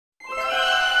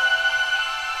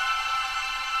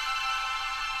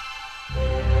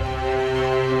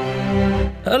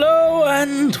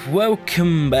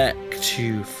welcome back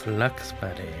to Flux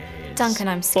Buddies. Duncan,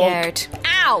 I'm scared. Bonk.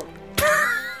 Ow!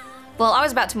 Well, I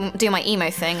was about to do my emo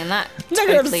thing, and that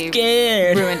Duncan, totally I'm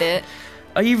scared. ruined it.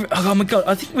 Are you? Oh my god!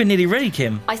 I think we're nearly ready,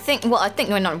 Kim. I think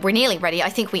we're nearly ready. I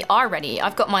think we are ready.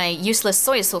 I've got my useless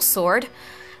soy sauce sword.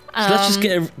 So let's just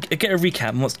get a recap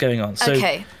on what's going on. So,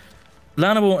 okay.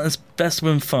 Lalnable and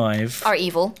Specimen 5 are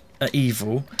evil. They've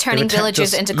Turning attacked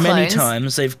villagers us into clones. many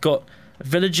times. They've got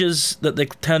villagers that they're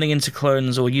turning into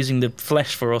clones or using the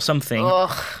flesh for or something.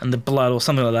 Ugh. And the blood or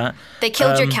something like that. They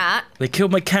killed your cat. They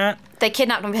killed my cat. They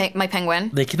kidnapped my penguin.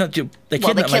 They kidnapped my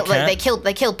cat.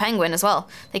 They killed Penguin as well.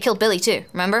 They killed Billy too.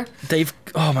 Remember?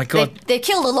 Oh my god. They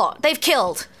killed a lot. They've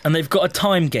killed. And they've got a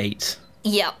time gate.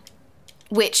 Yep.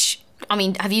 Which, I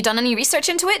mean, have you done any research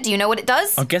into it? Do you know what it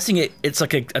does? I'm guessing it's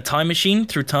like a time machine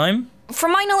through time.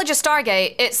 From my knowledge of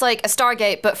Stargate, it's like a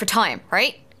Stargate but for time,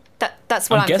 right? That's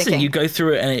what I'm thinking. I'm guessing you go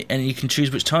through it and you can choose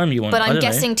which time you want. But I'm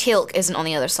guessing Teal'c isn't on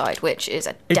the other side, which is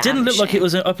a It didn't look like it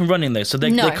was up and running though, so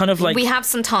they're kind of like... we have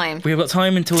some time. We've got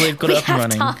time until they've got it up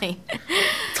and running. time.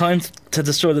 Time to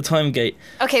destroy the time gate.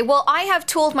 Okay, well, I have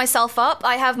tooled myself up.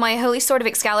 I have my Holy Sword of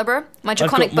Excalibur, my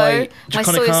Draconic Bow, my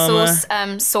Soy Sauce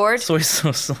sword. Soy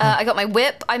Sauce. I got my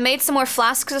whip. I made some more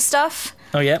flasks of stuff.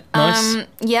 Oh, yeah, nice.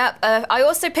 I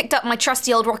also picked up my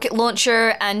trusty old rocket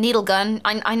launcher and needle gun.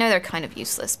 I know they're kind of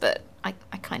useless, but I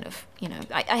kind of,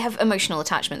 I have emotional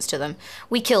attachments to them.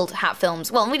 We killed Hat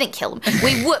Films. Well, we didn't kill them.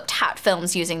 We whooped Hat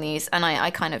Films using these, and I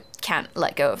kind of can't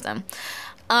let go of them.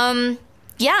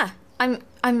 Yeah, I'm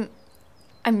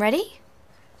ready.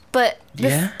 But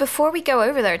before we go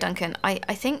over there, Duncan, I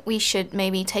think we should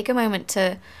maybe take a moment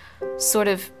to sort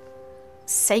of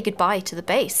say goodbye to the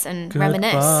base and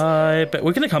reminisce. But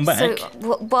we're going to come back.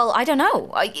 So, well, I don't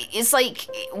know. It's like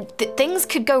things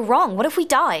could go wrong. What if we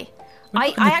die?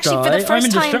 I actually, for the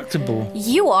first time... I'm indestructible.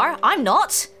 You are. I'm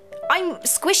not. I'm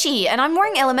squishy, and I'm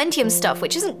wearing Elementium stuff,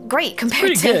 which isn't great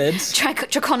compared to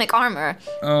Draconic armor.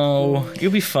 Oh,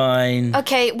 you'll be fine.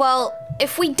 Okay, well,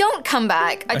 if we don't come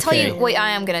back, I tell you what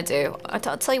I am going to do. I'll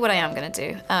tell you what I am going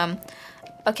to do.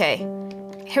 Okay,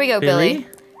 here we go, Billy.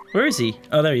 Where is he?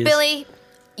 Oh, there he is. Billy,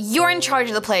 you're in charge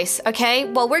of the place, okay?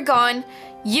 While we're gone,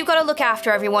 you got to look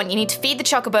after everyone. You need to feed the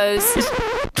chocobos.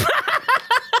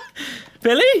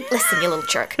 Billy? Listen, you little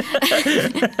jerk.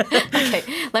 Okay,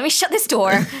 let me shut this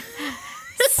door.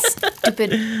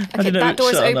 Stupid. Okay, that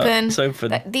door's open. It's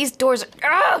open. These doors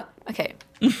are... Okay.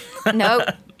 No.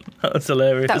 That's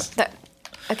hilarious.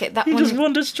 Okay, that one... He just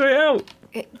wandered straight out.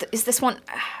 Is this one...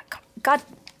 God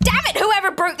damn it, whoever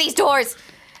broke these doors!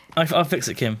 I'll fix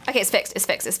it, Kim. Okay, it's fixed.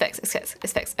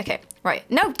 Okay, right.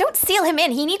 No, don't seal him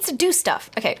in. He needs to do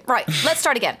stuff. Okay, right. Let's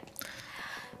start again.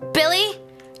 Billy,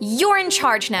 you're in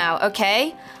charge now,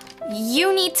 okay?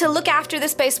 You need to look after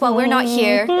this base while we're not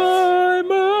here. By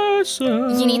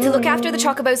myself. You need to look after the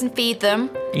chocobos and feed them,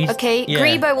 okay? Yeah.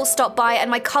 Grebo will stop by,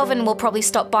 and my coven will probably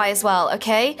stop by as well,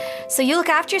 okay? So you look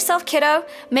after yourself, kiddo.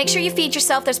 Make sure you feed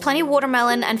yourself. There's plenty of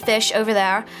watermelon and fish over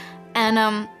there.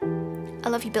 And, I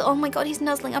love you, Bill. Oh my god, he's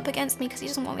nuzzling up against me because he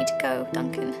doesn't want me to go.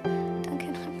 Duncan.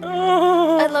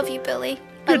 I love you, Billy.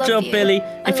 Good job, Billy.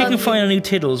 If you can find any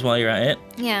tiddles while you're at it,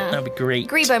 that'd be great.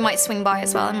 Grebo might swing by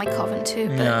as well, and my coven too.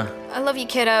 But I love you,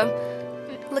 kiddo.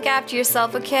 Look after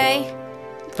yourself, okay?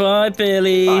 Bye,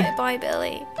 Billy. Bye,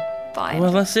 Billy. Bye.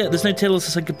 Well, that's it. There's no tiddles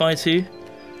to say goodbye to.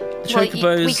 The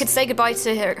chocobos... we could say goodbye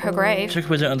to her grave.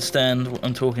 Chocobos don't understand what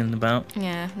I'm talking about.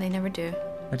 Yeah, they never do.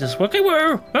 They just woo.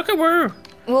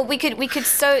 Well, we could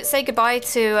say goodbye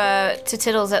to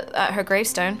Tiddles at her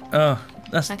gravestone. Oh,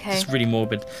 that's really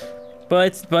morbid. Bye,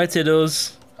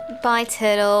 Tiddles. Bye,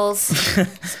 Tiddles.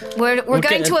 we're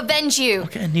going to avenge you. We'll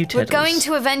get a new Tiddles. We're going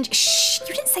to avenge. Shh!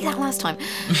 You didn't say that last time.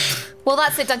 Well,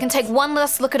 that's it, Duncan. Take one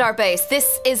last look at our base.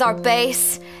 This is our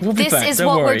base. This is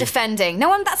what we're defending.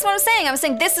 No, that's what I'm saying. I'm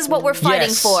saying this is what we're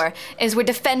fighting for. Is we're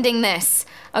defending this.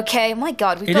 Okay, my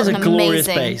God, we've built an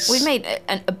amazing base. We've made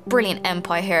a brilliant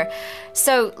empire here.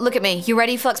 So, look at me. You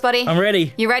ready, Flux Buddy? I'm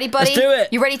ready. You ready, buddy? Let's do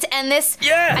it. You ready to end this?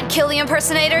 Yeah. And kill the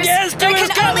impersonators? Yes, there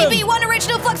can only be one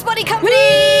original Flux Buddy company!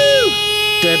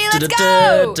 Let's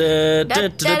go!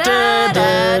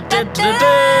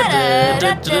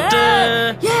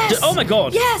 Yes! Oh my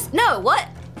God. Yes! No, what?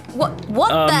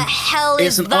 What the hell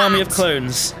is that? It's an army of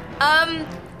clones.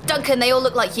 Duncan, they all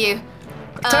look like you.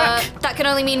 That can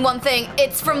only mean one thing.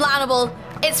 It's from Lalnable.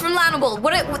 It's from Lalnable.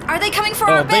 What are they coming from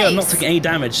our base? They are not taking any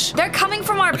damage. They're coming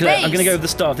from our base. I'm gonna go with the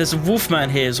staff. There's a wolfman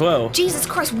here as well. Jesus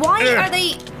Christ! Why are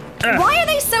they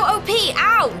so OP?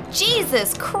 Ow!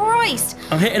 Jesus Christ!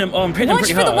 I'm hitting him. Oh, I'm hitting him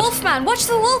pretty hard. Watch for the wolfman. Watch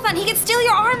the wolfman. He can steal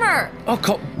your armor. Oh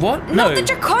God! What? Not the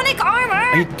draconic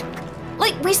armor.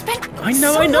 Like, we spent I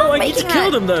know, so long I need to making kill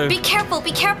that. them, though. Be careful,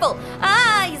 be careful.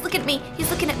 Ah, he's looking at me.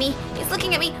 He's looking at me. He's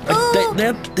looking at me. Ooh.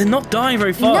 They're not dying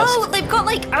very fast. No, they've got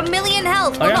like 1 million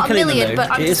health. Well, I am not a killing them, million, though.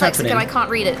 but I'm It is dyslexic and happening. I can't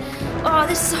read it. Oh,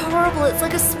 this is horrible. It's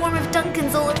like a swarm of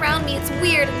Duncans all around me. It's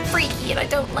weird and freaky, and I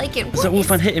don't like it. Is that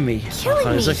wolfman hitting me? killing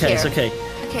me It's okay, here? it's okay.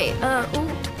 Okay, ooh.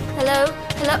 Hello?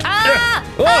 Hello? Ah!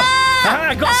 Oh! Ah!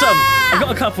 I got some! I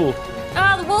got a couple.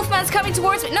 Ah, the wolfman's coming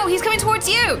towards me. No, he's coming towards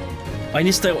you. I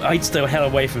need to stay hell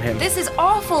away from him. This is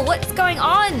awful. What's going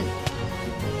on?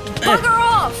 Bugger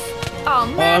off! Oh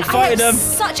man, I'm fighting I have him.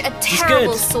 such a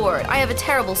terrible good. sword. I have a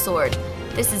terrible sword.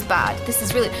 This is bad. This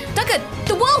is really... Duncan!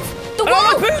 The wolf! The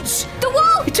Oh, wolf! my boots! The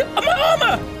wolf! He took my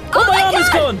armor! Oh my my armor's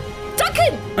God! gone!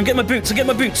 Duncan! I'm getting my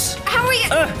boots, How are we...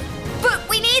 But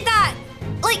we need that!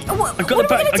 Like, what I got are it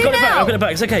back, we I gonna do got it back, now? I got it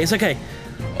back, it's okay.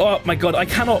 Oh my god, I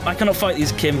cannot fight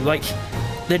these, Kim. Like,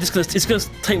 it's gonna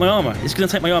take my armor. It's gonna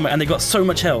take my armor, and they got so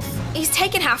much health. He's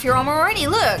taken half your armor already,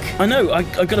 look! I know, I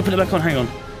gotta put it back on, hang on.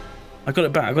 I got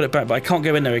it back, but I can't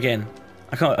go in there again.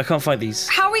 I can't fight these.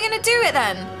 How are we gonna do it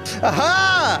then?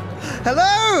 Aha!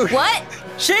 Hello! What?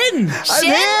 Shin! I'm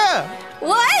here!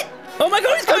 What? Oh my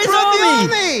god, he's got I his brought the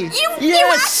army! army! You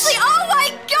Yes! actually... Oh my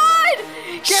god!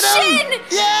 Get him! Shin!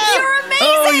 Yeah! You're amazing!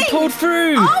 Oh, you pulled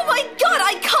through! Oh my god,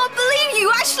 I can't believe you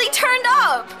actually turned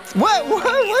up!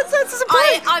 What's that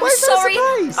surprise? I'm Why is that a sorry.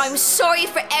 surprise? I'm sorry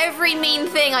for every mean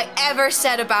thing I ever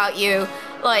said about you.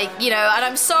 Like, you know, and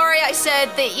I'm sorry I said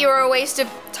that you were a waste of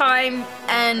time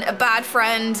and a bad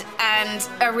friend and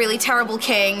a really terrible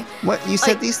king. What, you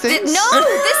said these things? No,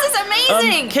 this is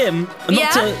amazing! Kim,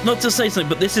 Yeah? not to say something,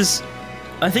 but this is...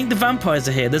 I think the vampires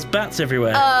are here. There's bats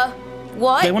everywhere.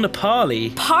 What? They want to parley.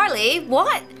 Parley?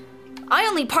 What? I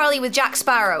only parley with Jack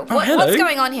Sparrow. hello. What's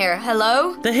going on here?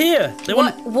 Hello? They're here. They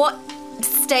want... What?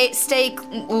 Stay.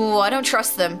 Ooh, I don't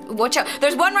trust them. Watch out.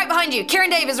 There's one right behind you. Kieran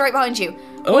Dave is right behind you.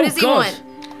 Oh, What does he God. want?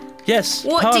 Yes,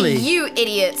 What parley. do you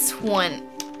idiots want?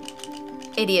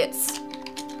 Idiots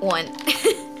want.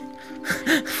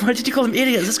 Why did you call them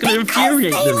idiots? That's going to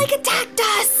infuriate they them. like attacked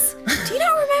us. Do you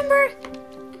not remember?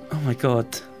 Oh my god.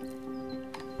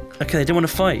 Okay, they didn't want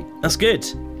to fight. That's good.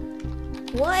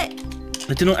 What?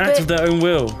 They did not act of their own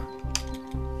will.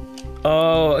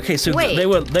 Oh, okay. So Wait, they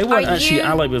weren't are actually you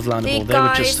allied with Lalnable. The They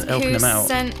were just guys helping who them out.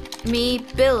 sent me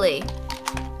Billy.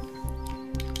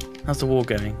 How's the war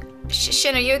going?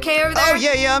 Shin, are you okay over there? Oh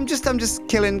yeah. I'm just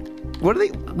killing. What are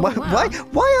they? wow.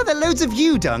 Why are there loads of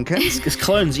you, Duncan? It's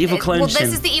clones, evil clones. Well, this Shin.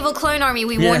 is the evil clone army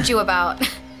we Yeah. warned you about.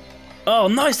 Oh,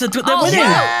 nice. They're Oh, winning.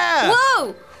 Yeah.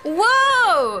 Whoa!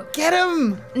 Whoa! Get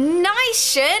him! Nice,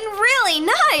 Shin. Really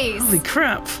nice. Holy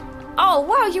crap. Oh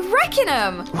wow, you're wrecking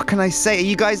him. What can I say? Are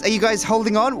you guys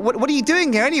holding on? What are you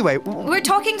doing here anyway? We're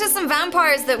talking to some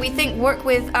vampires that we think work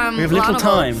with We have little Lalnable.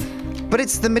 time. But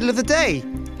it's the middle of the day.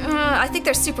 I think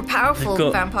they're super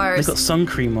powerful vampires. They've got sun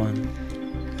cream on.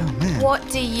 Oh man. What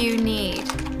do you need?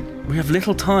 We have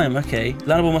little time. Okay.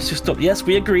 Lalnable must just stop. Yes,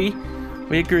 we agree.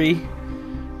 We agree.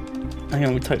 Hang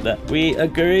on, we type that. We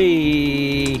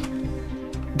agree.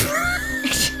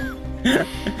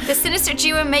 The sinister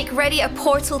duo make ready a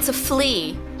portal to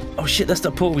flee. Oh shit, that's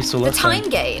that portal we saw The last time. time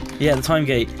gate. Yeah, the time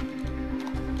gate.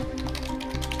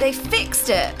 They fixed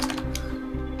it.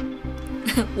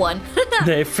 One.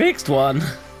 They fixed one.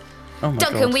 Oh my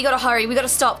Duncan, god. we gotta hurry. We gotta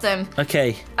stop them.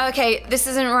 Okay. Okay, this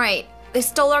isn't right. They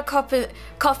stole our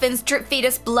coffins, drip feed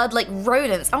us blood like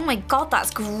rodents. Oh my god,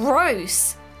 that's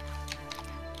gross.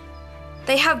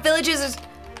 They have villages.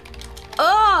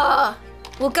 Ugh!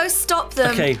 We'll go stop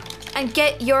them Okay. and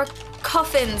get your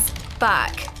coffins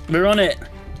back. We're on it.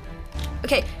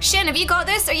 Okay, Shin, have you got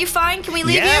this? Are you fine? Can we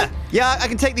leave Yeah. you? Yeah, I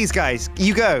can take these guys.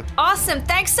 You go. Awesome.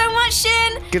 Thanks so much,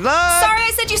 Shin. Good luck. Sorry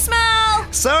I said you smell.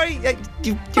 Sorry.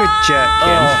 You're a jerk,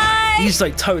 Oh, Kim. you just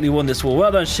like totally won this war.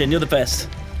 Well done, Shin. You're the best.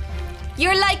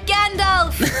 You're like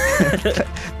Gandalf.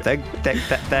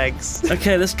 Thanks.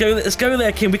 Okay, let's go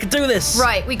there, Kim. We can do this.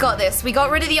 Right, we got this. We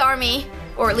got rid of the army,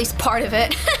 or at least part of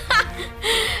it.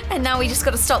 And now we just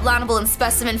gotta stop Lalnable and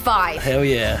Specimen 5. Hell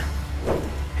yeah.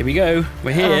 Here we go.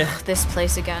 We're here. Ugh, this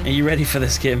place again. Are you ready for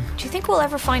this, Kim? Do you think we'll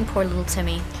ever find poor little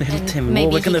Timmy? Little And Timmy. Well,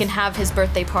 maybe we're he gonna- can have his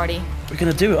birthday party. We're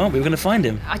gonna do it, aren't we? We're gonna find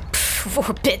him.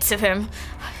 Or bits of him.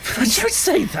 Did you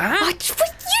say that? But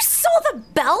you saw the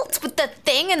belt with the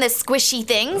thing and the squishy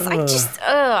things.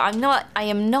 I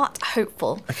am not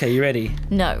hopeful. Okay, you ready?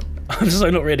 No, I'm so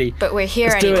not ready. but we're here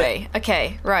Let's do it. anyway.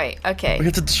 Okay, right, okay. We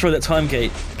have to destroy that time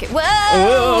gate. Okay. Whoa!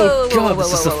 Oh, God, whoa,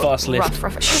 this is whoa, a whoa, fast lift.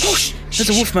 Rough. Shh, There's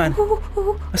a wolfman.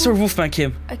 I saw a wolfman,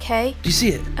 Kim. Okay. Do you see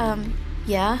it?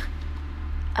 Yeah.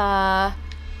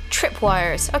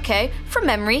 Tripwires. Okay. From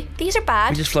memory, these are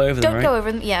bad. We just fly over them, Don't right? go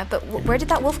over them. Yeah, but where did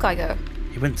that wolf guy go?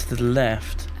 He went to the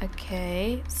left.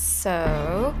 Okay,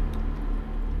 so...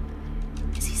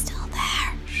 Is he still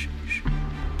there? Shh.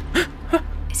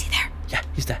 Is he there? Yeah,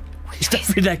 he's there. He's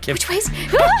definitely there, Kim. Which ways? He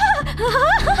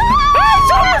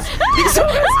saw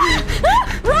us!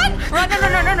 Run!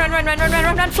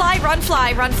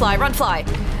 Run, fly.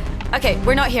 Okay,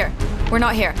 we're not here.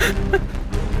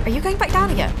 Are you going back down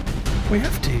again? We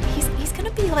have to. He's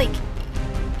gonna be like...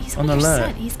 He's On your alert.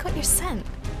 scent. He's got your scent.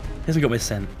 He hasn't got my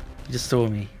scent. He just saw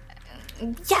me.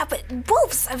 Yeah, but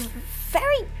wolves have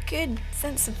very good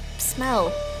sense of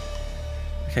smell.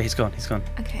 Okay, he's gone.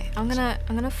 Okay, I'm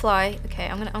gonna fly. Okay,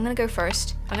 I'm gonna go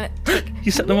first. I'm gonna take...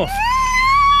 You set them off.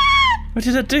 What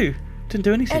did that do? Didn't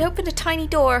do anything. It opened a tiny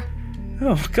door.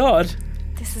 Oh, God.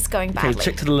 This is going badly. Okay,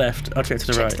 check to the left. I'll check to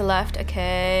the right. Check to the left,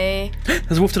 okay.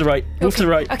 There's a wolf to the right. Wolf to the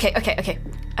right. Okay.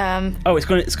 Oh, it's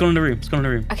gone in the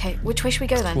room. Okay, which way should we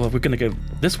go then? Well, we're going to go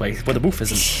this way, where the wolf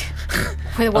isn't.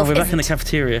 Where the wolf we're back in the isn't.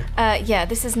 cafeteria. Yeah,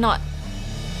 this is not...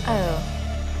 Oh.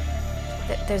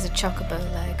 There's a chocobo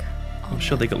leg. I'm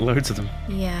sure they got loads of them.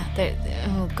 Yeah,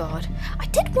 oh god. I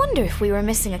did wonder if we were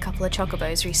missing a couple of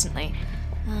chocobos recently.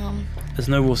 There's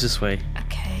no wolves this way.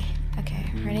 Okay,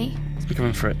 ready? Let's be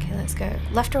coming for it. Okay, let's go.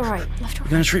 Left or right? We're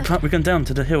going straight past, we're going down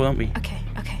to the hill, aren't we? Okay.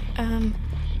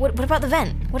 What about the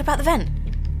vent?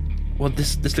 Well,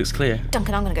 this looks clear.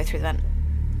 Duncan, I'm gonna go through the vent.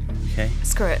 Okay.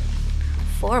 Screw it.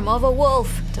 Form of a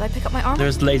wolf. Did I pick up my armor?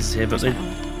 There's lasers here, but they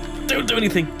don't do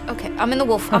anything. Okay, I'm in the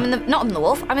wolf. Not in the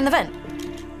wolf. I'm in the vent.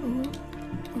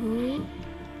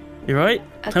 You right?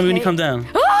 Tell me when you come down.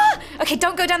 Ah! Okay,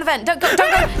 don't go down the vent. Don't go. No,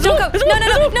 don't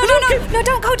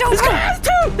go.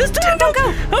 There's two. Don't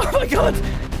go. Oh my god.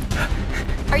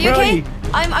 Are you Where are okay? you?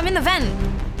 I'm in the vent.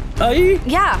 Are you?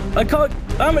 Yeah. I can't.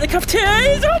 I'm at the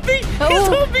cafeteria. He's on me. He's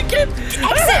on me, Kim.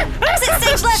 Exit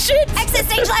stage left. Shit. Exit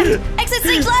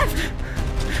stage left.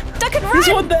 Duncan, run. There's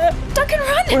one there. Duncan,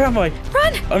 run. Where am I?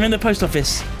 Run. I'm in the post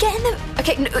office. Get in the...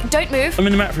 Okay, no, don't move. I'm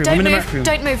in the map room. Don't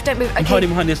move. Okay. I'm hiding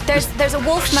behind this. There's a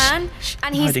wolf man,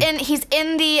 and he's hiding.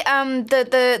 in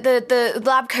the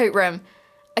lab coat room.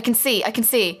 I can see.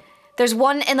 There's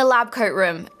one in the lab coat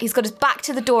room. He's got his back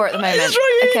to the door at the moment. He's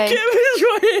right here, Okay. Kim. He's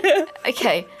right here.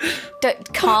 Okay.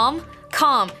 Calm.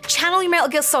 Channel your Metal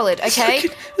Gear Solid, okay?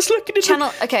 It's looking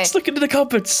into okay. It's looking into the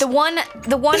cupboards. The one in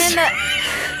the...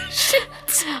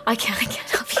 I can't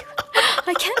help you.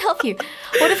 I can't help you.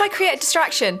 What if I create a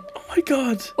distraction? Oh my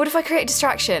god. What if I create a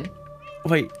distraction?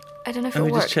 Wait. I don't know if Let it'll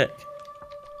me work. just check.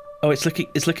 Oh, it's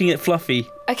looking at Fluffy.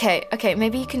 Okay,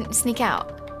 maybe you can sneak out.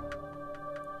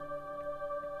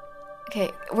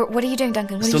 Okay, what are you doing,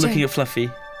 Duncan? What Still are you looking doing? at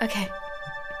Fluffy. Okay.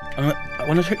 I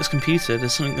want to check this computer.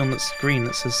 There's something on the screen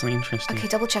that says something interesting. Okay,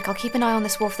 double check. I'll keep an eye on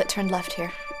this wolf that turned left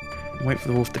here. Wait for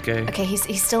the wolf to go. Okay,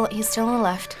 he's still on the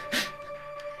left.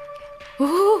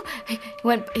 Ooh, he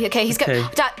went. Okay, he's Okay.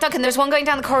 Duncan, there's one going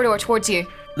down the corridor towards you.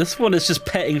 This one is just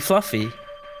petting Fluffy.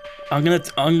 I'm gonna.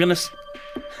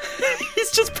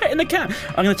 He's just petting the cat.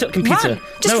 I'm gonna check the computer. Run.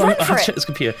 Just run I for have to it. check this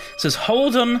computer. It says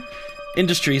Holden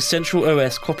Industries Central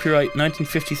OS copyright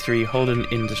 1953 Holden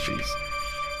Industries.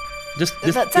 This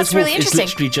That's wolf really is interesting.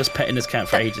 literally just petting this cat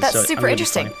for ages. That's so super I'm gonna be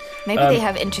interesting. fine. Maybe they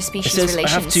have It interspecies says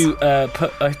relations. I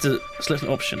have to select an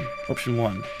option. Option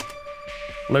 1.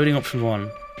 Loading option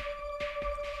 1.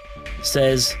 It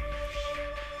says.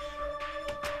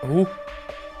 Oh.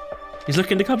 He's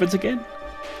looking in the cupboards again.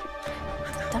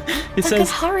 Duncan,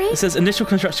 hurry. It says initial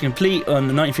construction complete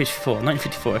on 1954.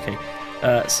 1954. Okay.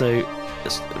 So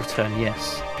let's return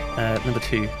yes. Number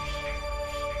 2.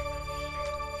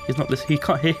 He's not listening. He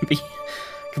can't hear me.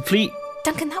 Complete.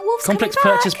 Duncan, that wolf's Complex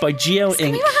coming back. purchased by GL He's Inc.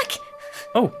 coming back.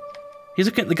 Oh, he's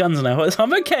looking at the guns now.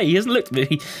 I'm okay. He hasn't looked at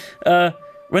me.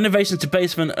 Renovations to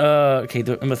basement. Okay,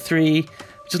 number 3.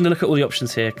 Just gonna look at all the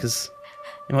options here because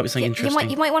it might be something interesting.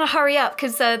 You might want to hurry up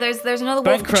because there's another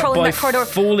wolf Bankrupt patrolling by that corridor.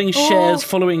 falling shares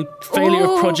following failure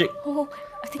of project.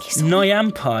 I think he's.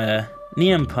 Nyempire.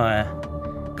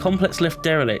 Complex left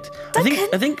derelict. Duncan,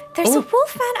 I think. There's a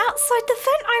wolf man outside the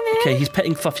vent I'm in. Okay, he's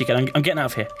petting Fluffy again. I'm getting out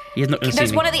of here. He's not gonna see me.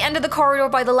 There's one at the end of the corridor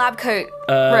by the lab coat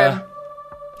room.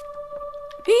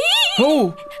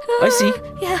 Oh, I see.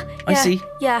 Yeah. I see.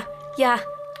 Yeah.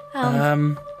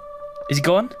 Is he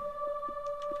gone?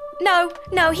 No,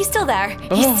 he's still there.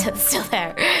 Oh. He's still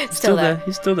there. Still there.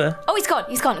 He's still there. Oh, he's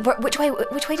gone. Which way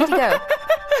did he go?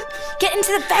 Get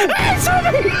into the vent.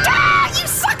 You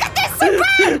suck at this so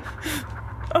bad.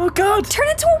 Oh God! Turn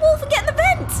into a wolf and get in the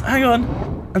vent. Hang on.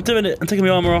 I'm doing it. I'm taking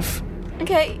my armor off.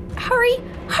 Okay, hurry.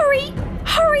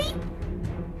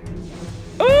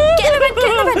 Oh! Get in the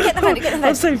vent.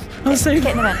 I'm safe.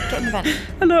 Get in the vent.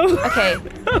 Hello. Okay.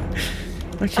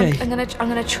 Okay. I'm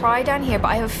gonna try down here, but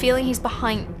I have a feeling he's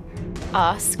behind.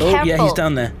 us. Oh, Careful. yeah, he's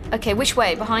down there. Okay, which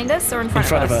way? Behind us or in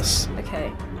front of us.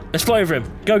 Okay. Let's fly over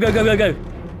him. Go, go, go, go, go.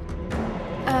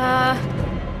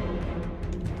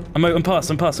 I'm past.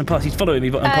 He's following me,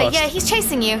 but I'm past. Yeah, he's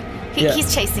chasing you.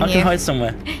 He's chasing you. I can hide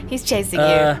somewhere. He's chasing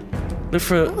you. Look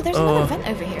for. Oh, there's another vent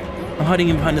over here. I'm hiding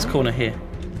in behind this corner here.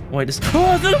 Wait, this.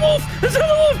 Oh, there's a wolf! There's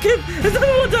another wolf, kid! There's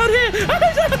another one down here!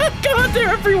 God, they're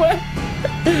everywhere!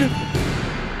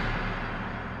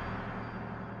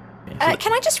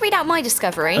 Can I just read out my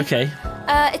discovery? Okay.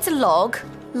 It's a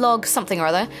log something or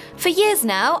other. For years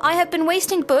now, I have been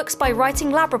wasting books by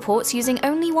writing lab reports using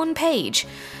only one page.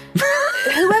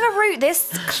 Whoever wrote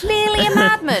this, clearly a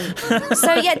madman.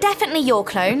 So yeah, definitely your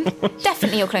clone.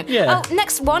 Definitely your clone. Yeah. Oh,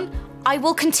 next one. I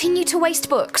will continue to waste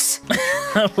books.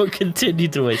 I will continue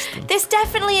to waste them. This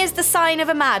definitely is the sign of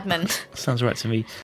a madman. Sounds right to me.